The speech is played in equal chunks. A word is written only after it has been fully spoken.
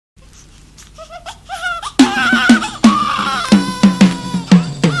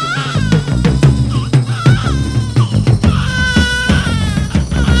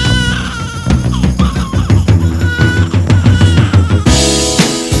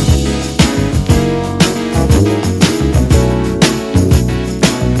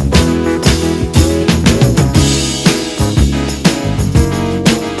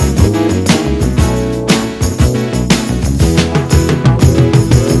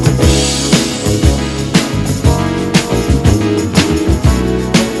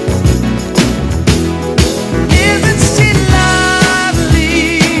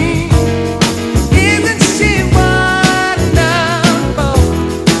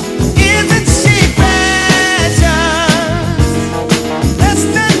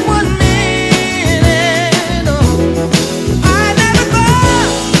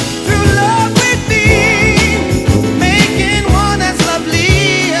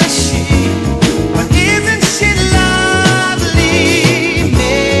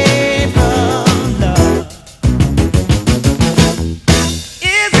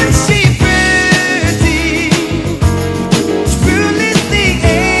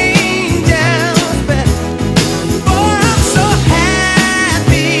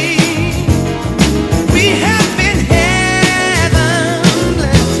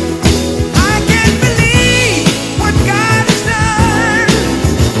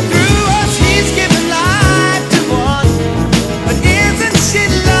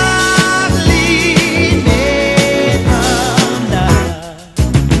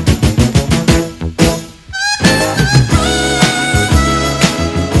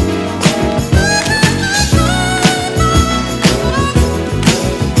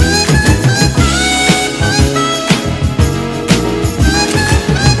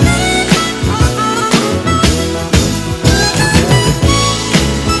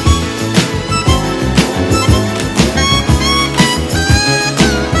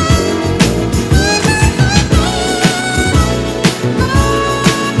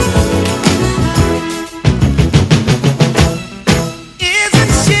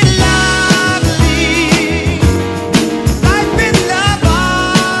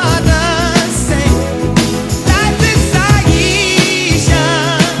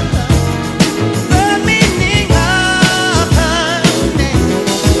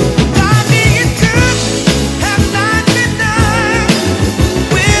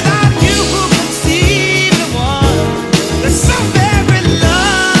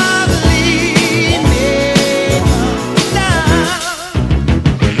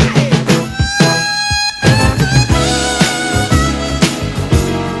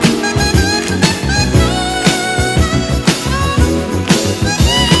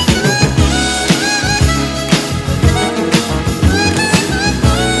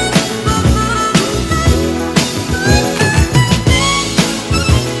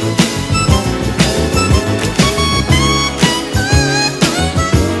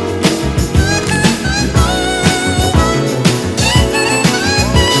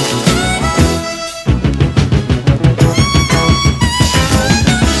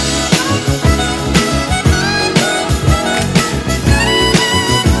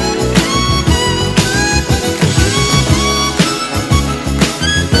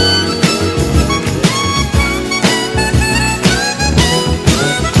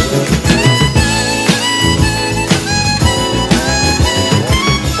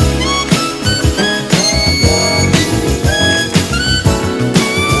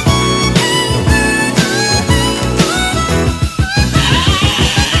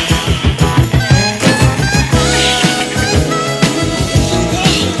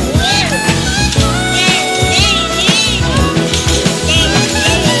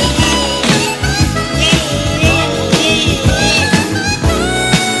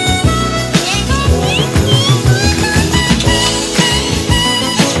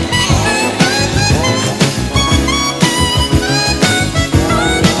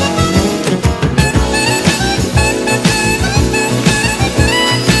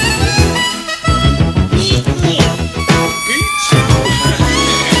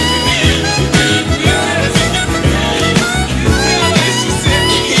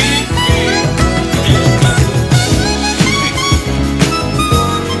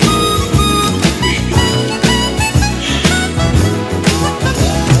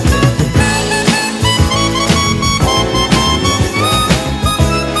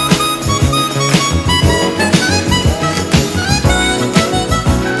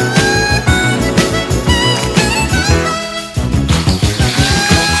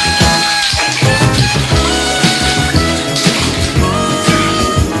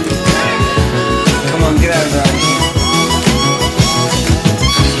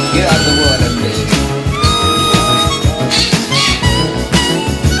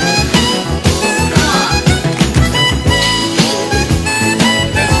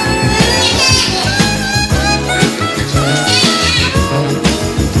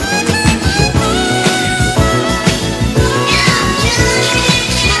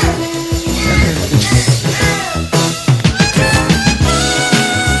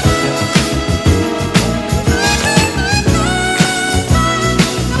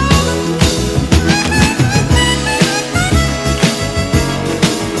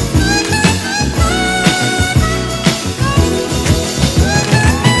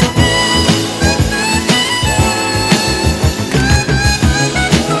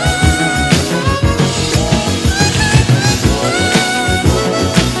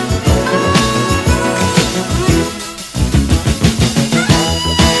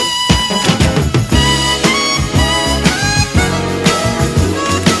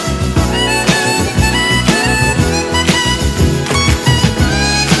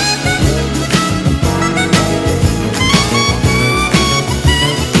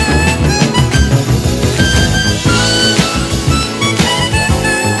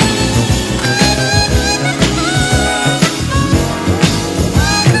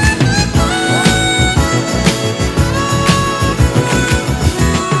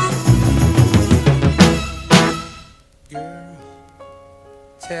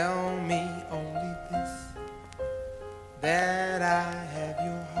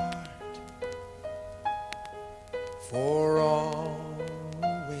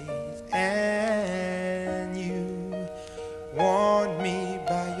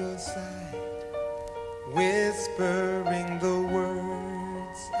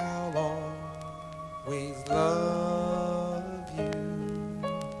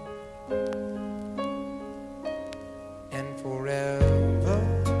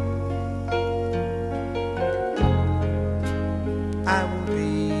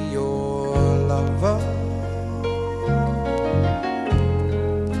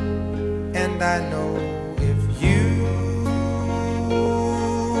And I know if you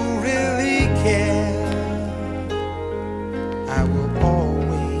really care, I will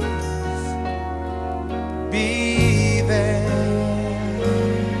always be there.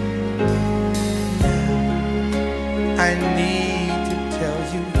 I need to tell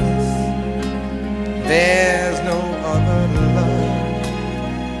you this: there's no other love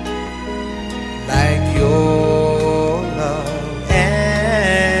like your love.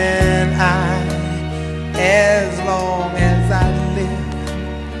 And as long as I live,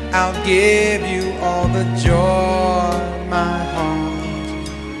 I'll give you all the joy my heart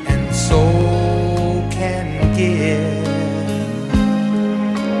and soul can give.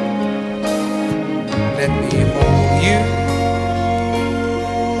 Let me hold you.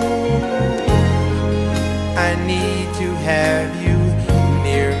 I need to have you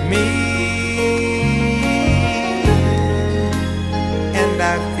near me. And I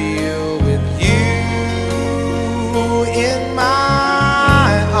feel with you in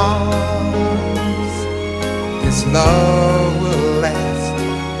my arms, this love will last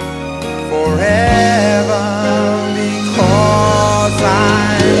forever, because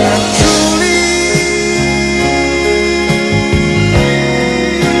I'm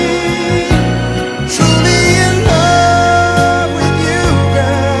truly in love with you,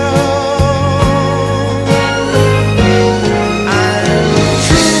 girl. I'm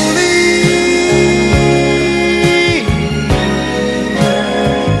truly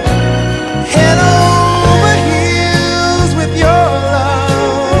head over heels with your love.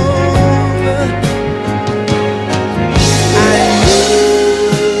 I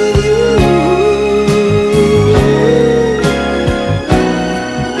need you,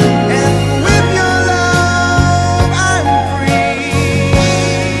 and with your love I'm free.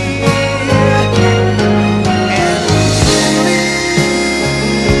 And truly,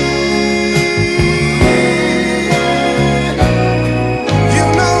 you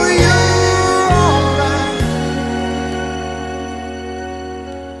know you're alright.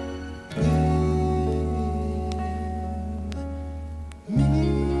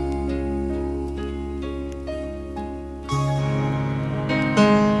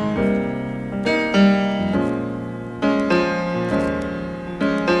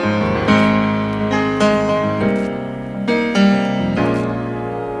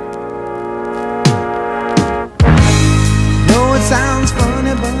 Know it sounds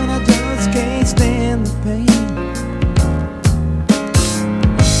funny, but I just can't stand the pain.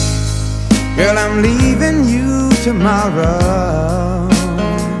 Girl, I'm leaving you tomorrow.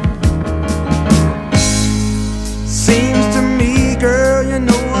 Seems to me, girl, you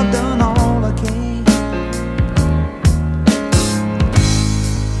know I've done all I can.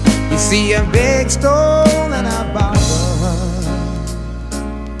 You see, I beg, stole, and I borrowed.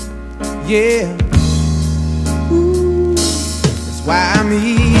 Yeah. Ooh, that's why I'm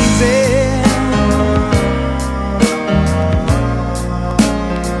easy.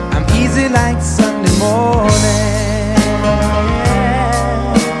 I'm easy like Sunday morning.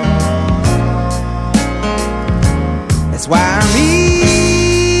 That's why I'm easy.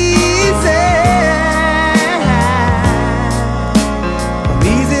 I'm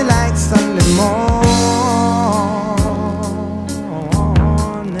easy like Sunday morning.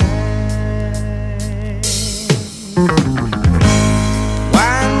 Why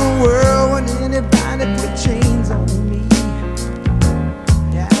in the world would anybody put chains on me?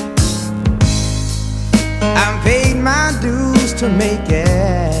 Yeah. I've paid my dues to make it.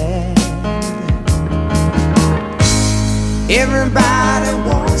 Everybody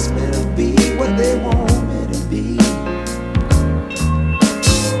wants me to be what they want me to be.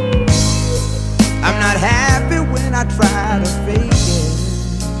 I'm not happy when I try to fake it.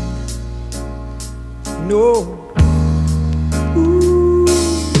 No. Ooh,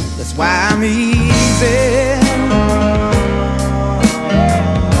 that's why I'm easy.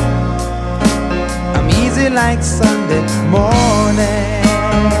 I'm easy like Sunday morning.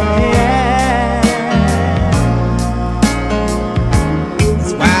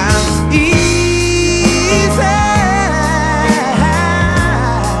 That's why I'm easy.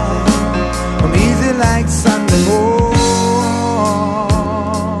 I'm easy like Sunday morning.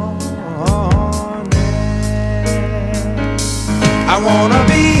 I wanna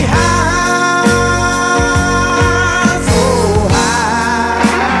be high, so high.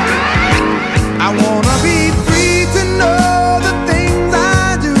 I wanna be free to know the things I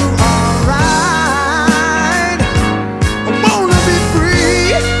do are right. I wanna be free,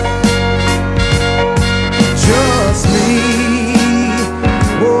 just me,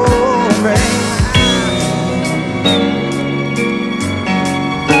 oh man.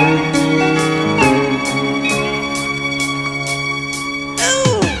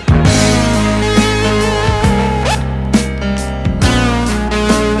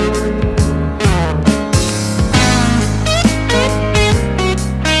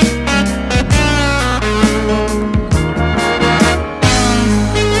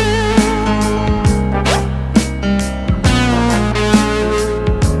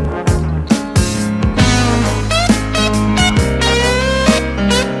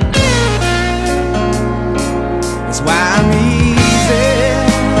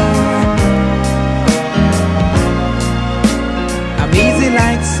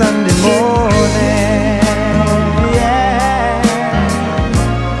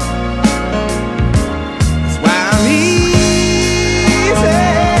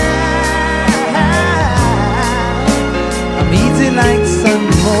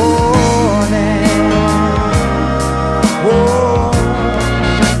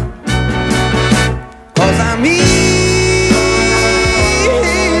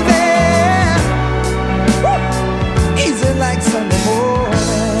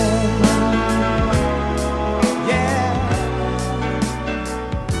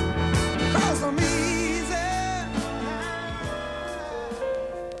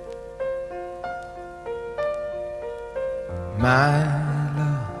 My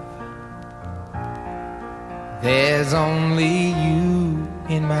love, there's only you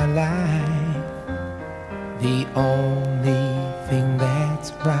in my life, the only thing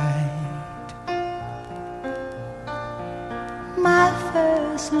that's right. My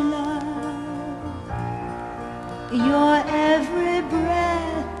first love, your every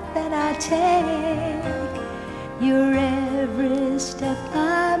breath that I take, your every step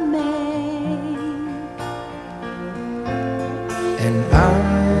I make, and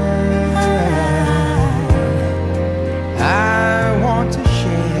I want to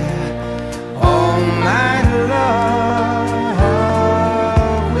share all my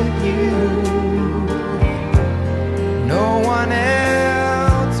love with you. No one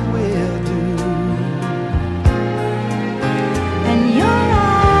else will do. and your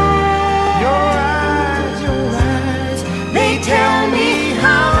eyes, They tell me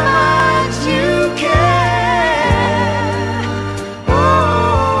how much you care.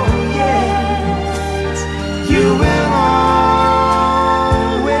 Oh yes, you will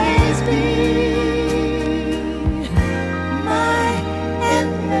always be my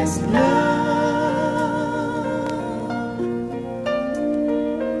endless love.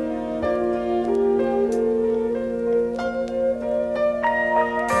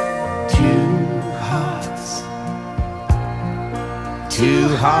 Two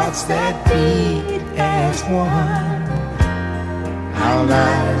hearts that beat as one. Our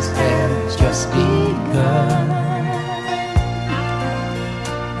lives have just begun.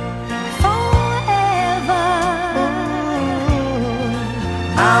 Forever,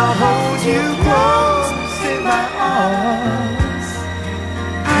 I'll hold you close in my arms.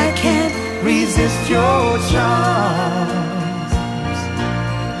 I can't resist your charms.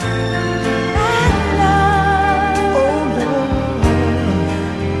 Oh Lord,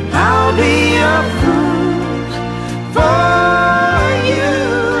 I'll be a fool for you,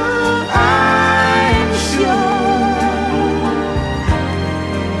 I'm sure.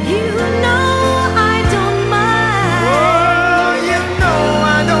 you know I don't mind. Oh, you know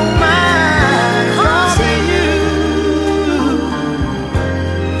I don't mind. 'Cause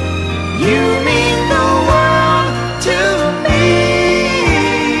you mean the world to me.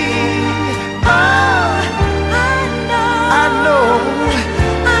 Oh, I know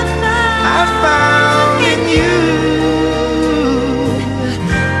I found in you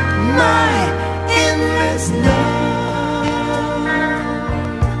my endless love.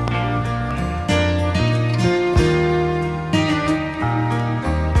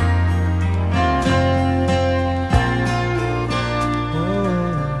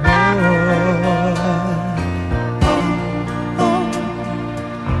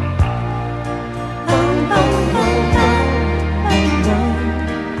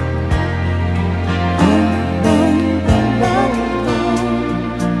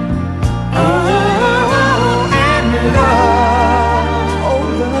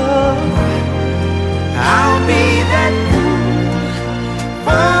 I'll be that fool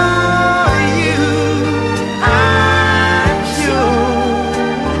for you, I'm sure.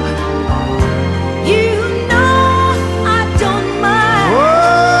 You know I don't mind.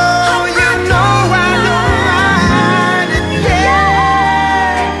 Oh, you know I don't mind, and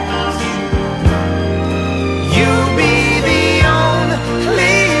yes, you'll be the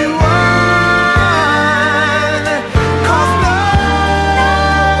only one. 'Cause no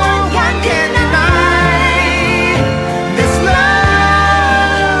one can deny this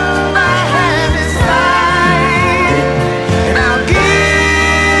love I have inside, and I'll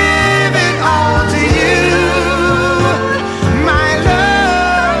give it all to you, my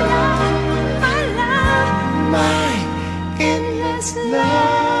love, my endless love.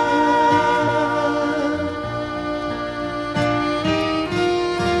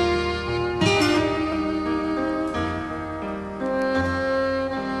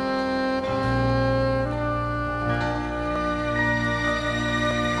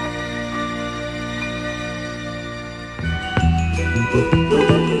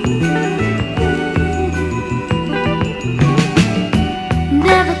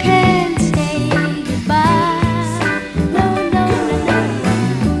 Never can say goodbye. No, no, no, no.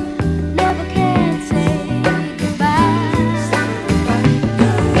 Never can say goodbye.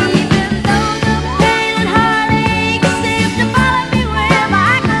 Even though the pain and heartache seem to follow me wherever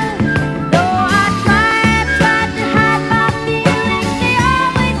I go. Though I tried to hide my feelings, they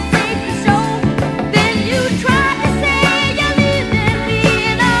always seem to show. Then you tried to say you're leaving me.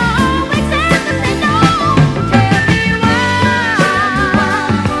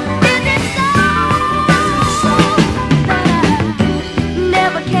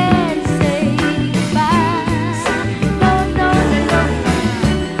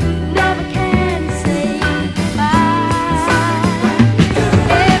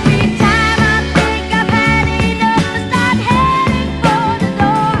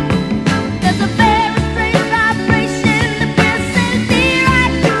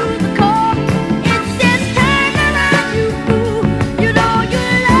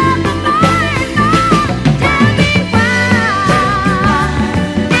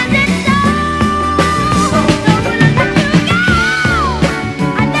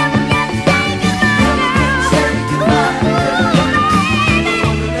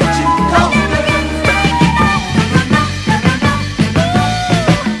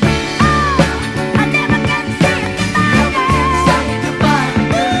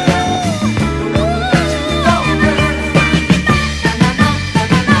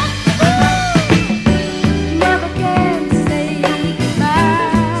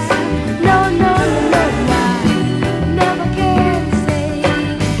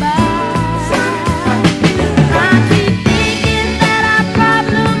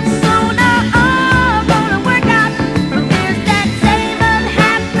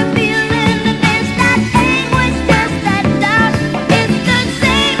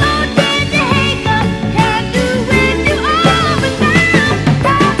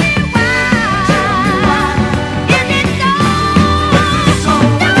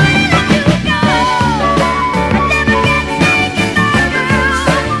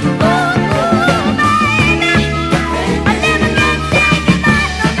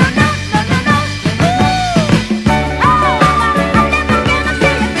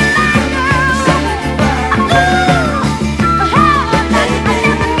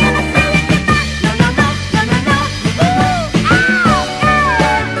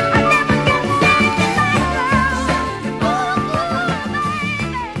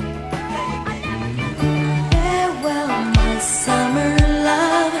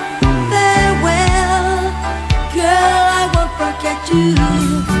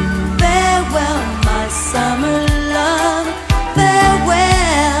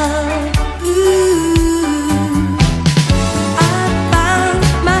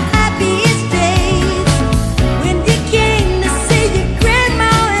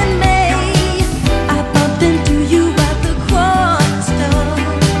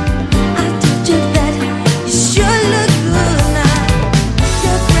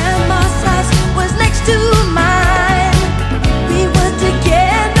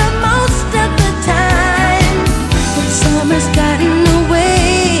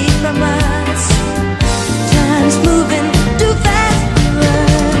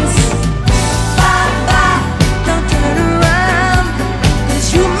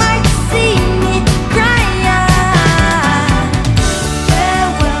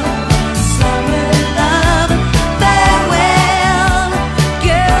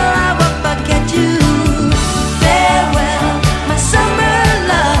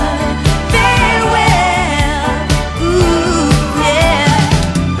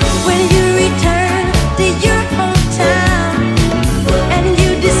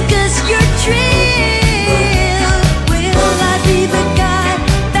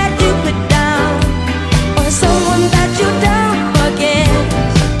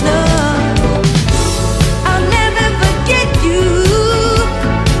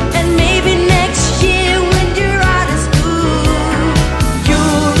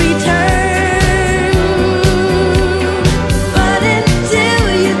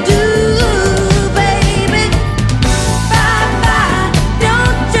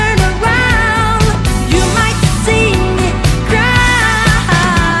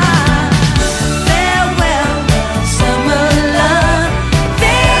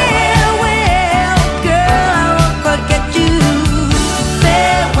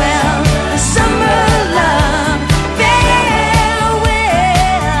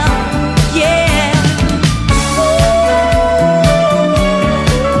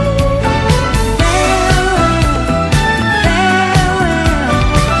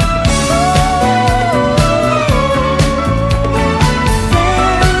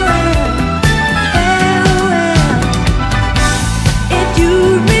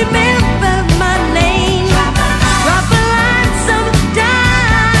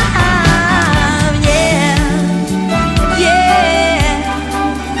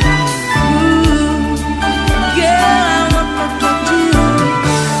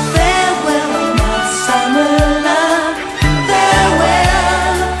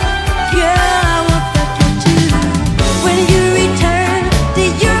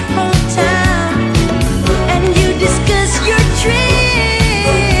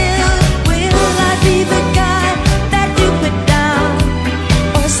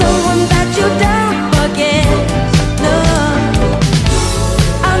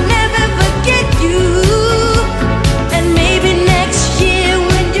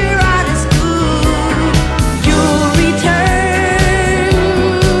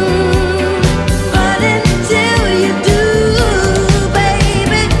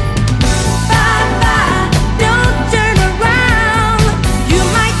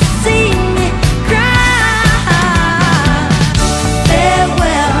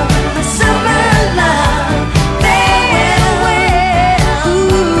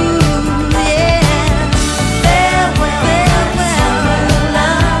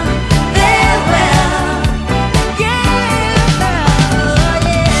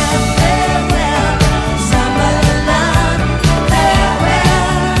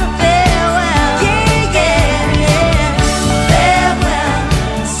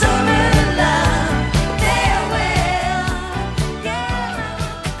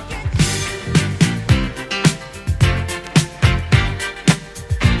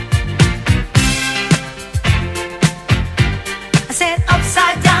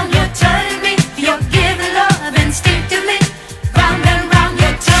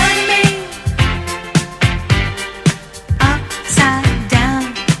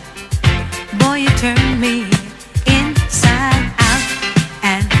 turn me inside out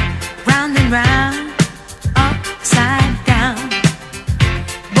and round, upside down.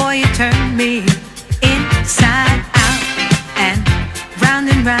 Boy, you turn me inside out and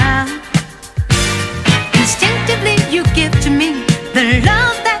round. Instinctively you give to me the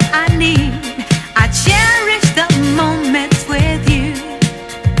love that I need. I cherish the moments with you.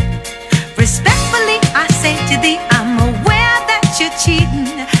 Respectfully I say to thee, I'm aware that you're cheating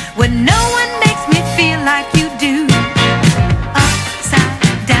when no one makes me feel like you do.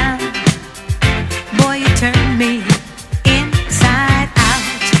 Upside down, boy, you turn me inside out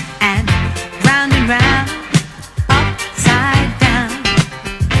and round, upside down.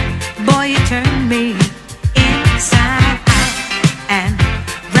 Boy, you turn me inside out and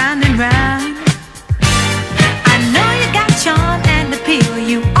round. I know you got charm and appeal,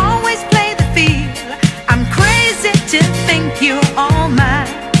 you always play the field. I'm crazy to think you're all mine.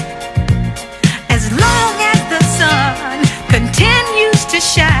 As long as the sun continues to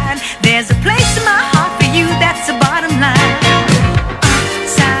shine, there's a place in my heart for you, that's the bottom line.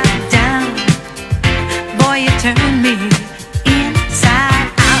 Upside down, boy, you turn me inside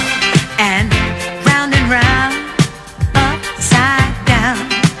out and round, upside down.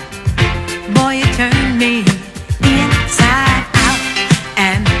 Boy, you turn me inside out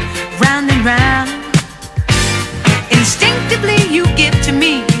and round. Instinctively you give to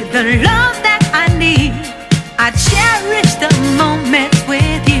me the love that I need. I cherish the moments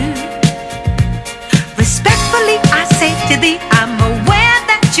with you. Respectfully I say to thee, I'm aware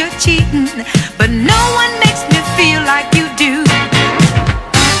that you're cheating, but no one makes me feel like you do.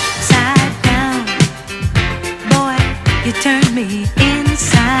 Upside down, boy, you turn me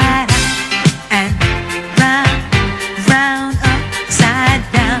inside out and round, upside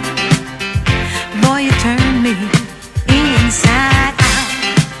down. Boy, you turn me inside out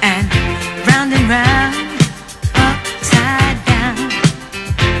and round, upside down.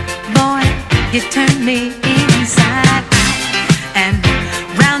 Boy, you turn me inside out and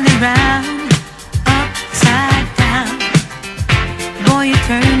round, upside down. Boy, you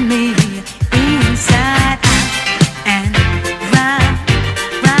turn me inside out and round,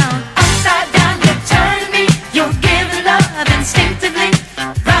 upside down. You turn me, you're giving love instinctively.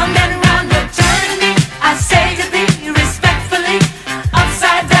 Round and round, you turn me, I say to thee respectfully.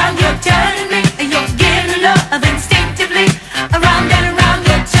 Upside down, you turn me, you're giving love instinctively. Around and around,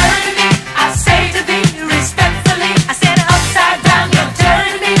 you turn me, I say to thee respectfully. I said upside down, you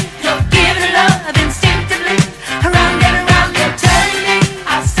turn me, you're giving love instinctively. Around and around, you turn me,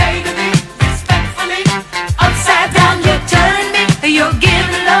 I say to thee respectfully. Upside down, you turn me, you're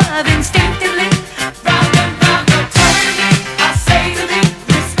giving love instinctively. Round and round, you turn me, I say to thee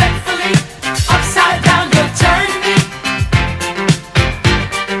respectfully. Upside down, you turn me.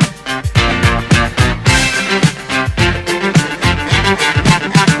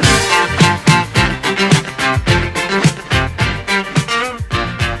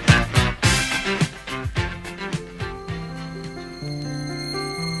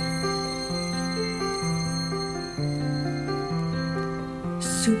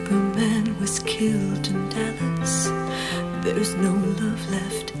 Superman was killed in Dallas. There's no love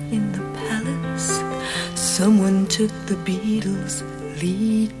left in the palace. Someone took the Beatles'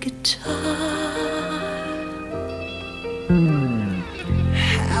 lead guitar.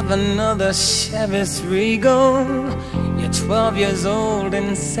 Have another Chevy's Regal. You're 12 years old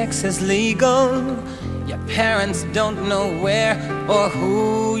and sex is legal. Your parents don't know where or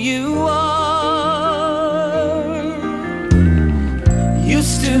who you are.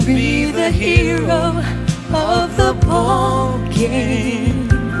 Used to be the hero of the ball game.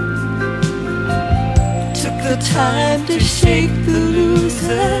 Took the time to shake the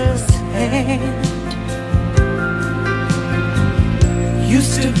loser's hand.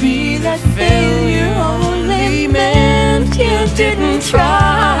 Used to be that failure only meant you didn't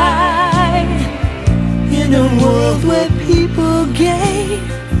try. In a world where people gave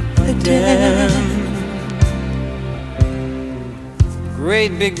a damn.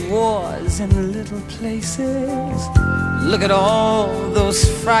 Great big wars in little places. Look at all those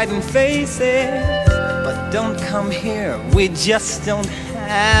frightened faces. But don't come here, we just don't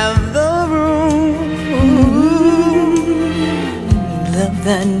have the room. Love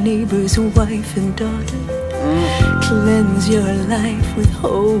thy neighbor's wife and daughter. Cleanse your life with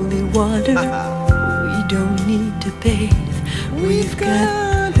holy water. We don't need to bathe, we've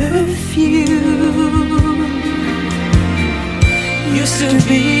got perfume. Used to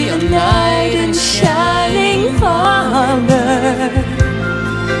be a knight in shining armor.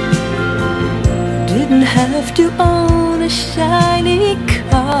 Didn't have to own a shiny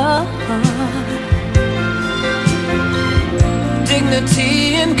car.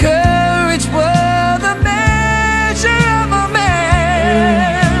 dignity and courage were the measure of a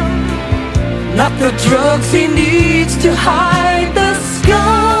man, not the drugs he needs to hide the scar.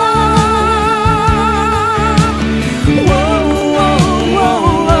 Whoa, whoa, whoa,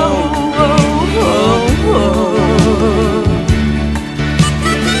 whoa, whoa, whoa.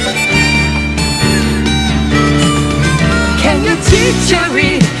 Can your teacher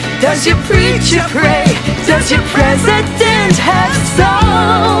read? Does your preacher pray? Does your president have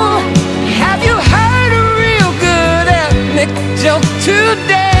soul? Have you heard a real good ethnic joke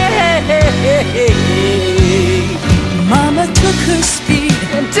today? Mama took her speed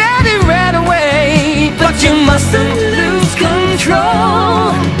And Daddy ran away, but you mustn't lose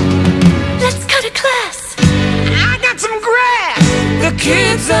control. Let's cut a class. I got some grass. The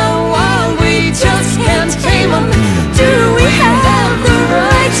kids are wild, we just can't tame them. Do we have the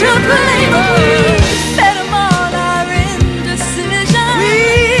right to blame them? We fed them all our indecision.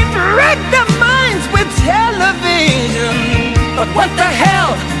 We wreck their minds with television. But what the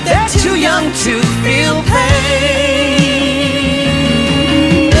hell? They're too young to feel pain.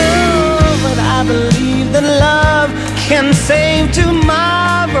 Oh, but I believe that love can save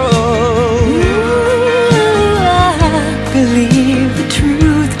tomorrow. Ooh, I believe the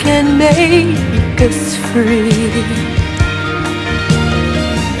truth can make us free.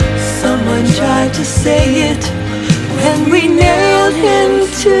 Someone tried to say it when we nailed him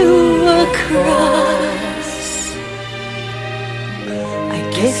to a cross. I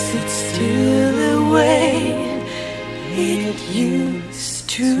guess it's still the way it used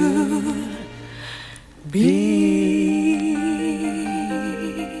to be.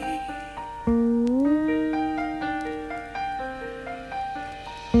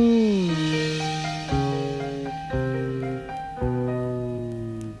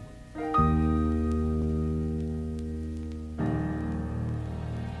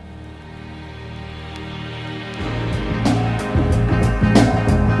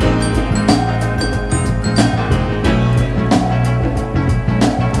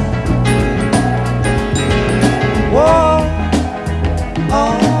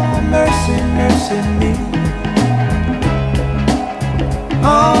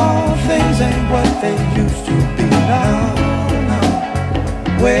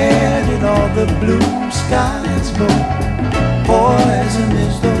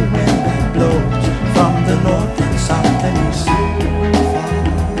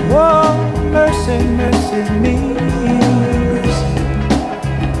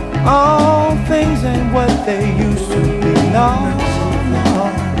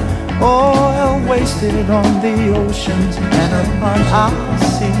 On the oceans and upon our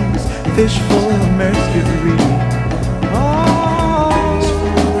seas, fish full of mercury.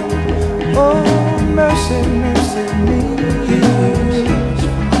 Oh, mercy, mercy me.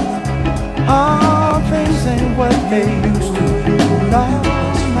 All things ain't what they used to be.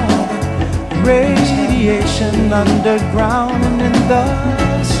 Radiation underground and in the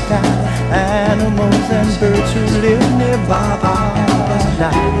sky. Animals and birds who live nearby are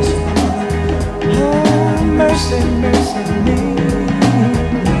dying. Oh, mercy, mercy me.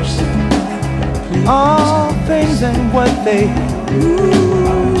 All things ain't what they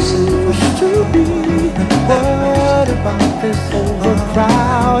used to be. What about this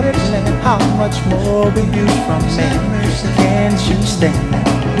overcrowded land? How much more we use from men? Can't you stand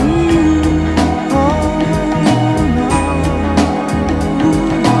that?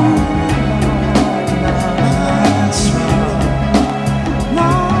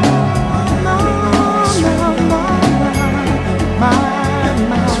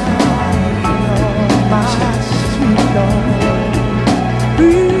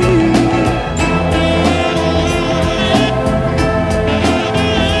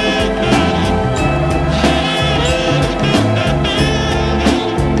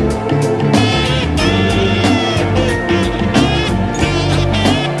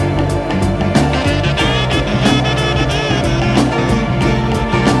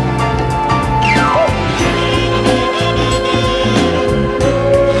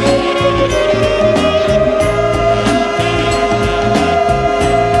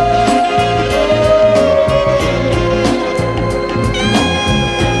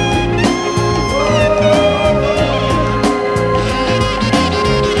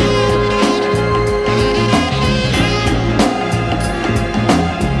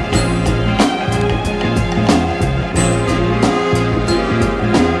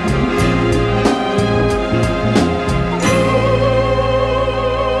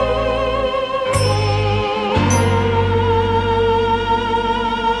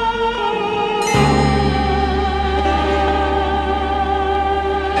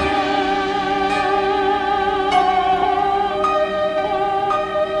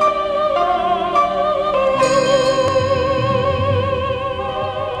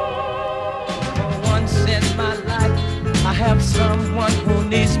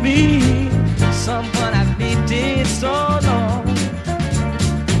 me, someone I've needed so long.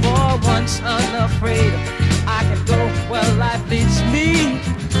 For once unafraid, I can go where life leads me.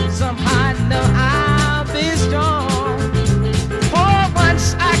 Somehow I know I'll be strong. For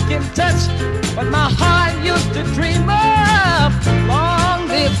once I can touch what my heart used to dream of long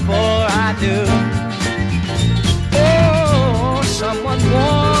before I do. Oh, someone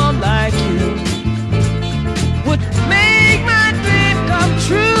warm like you would make my dream come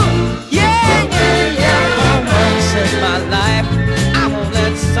true. Yeah, yeah, yeah. For once in my life, I won't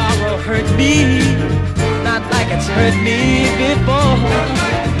let sorrow hurt me, not like it's hurt me before.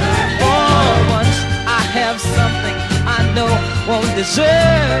 For once I have something I know won't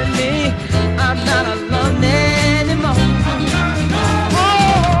desert me. I'm not alone anymore.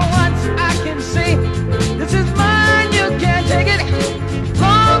 Oh, once I can say, this is mine, you can't take it.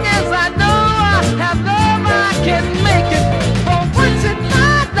 Long as I know I have love, I can make it. For once in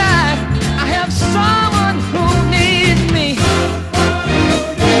my life, I have someone who needs me.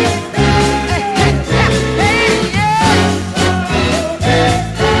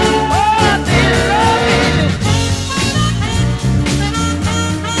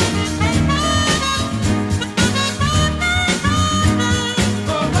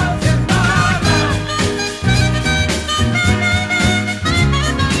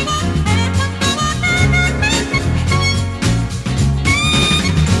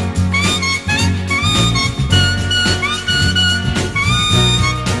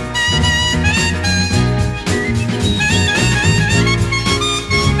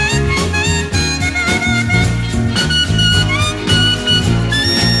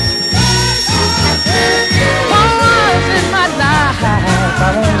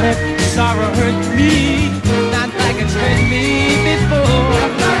 I won't let sorrow hurt me, not like it's hurt me before.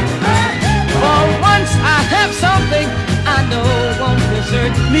 For once I have something I know won't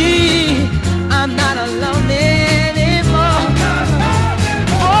desert me.